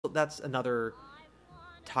that's another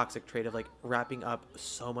toxic trait of like wrapping up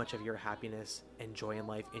so much of your happiness and joy in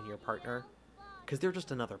life in your partner, because they're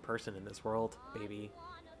just another person in this world, baby,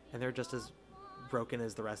 and they're just as broken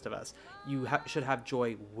as the rest of us. You should have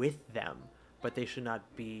joy with them, but they should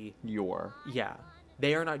not be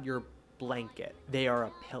they are not your blanket. They are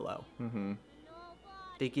a pillow. Mm-hmm.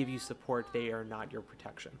 They give you support. They are not your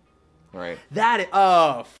protection. Right.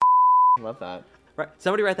 Love that. Right.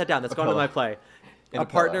 Somebody write that down. That's going to my play. A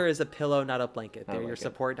partner is a pillow, not a blanket. They're your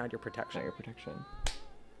support, not your protection. Not your protection.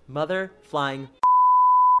 Mother flying.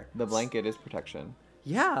 The blanket is protection.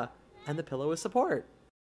 Yeah. And the pillow is support.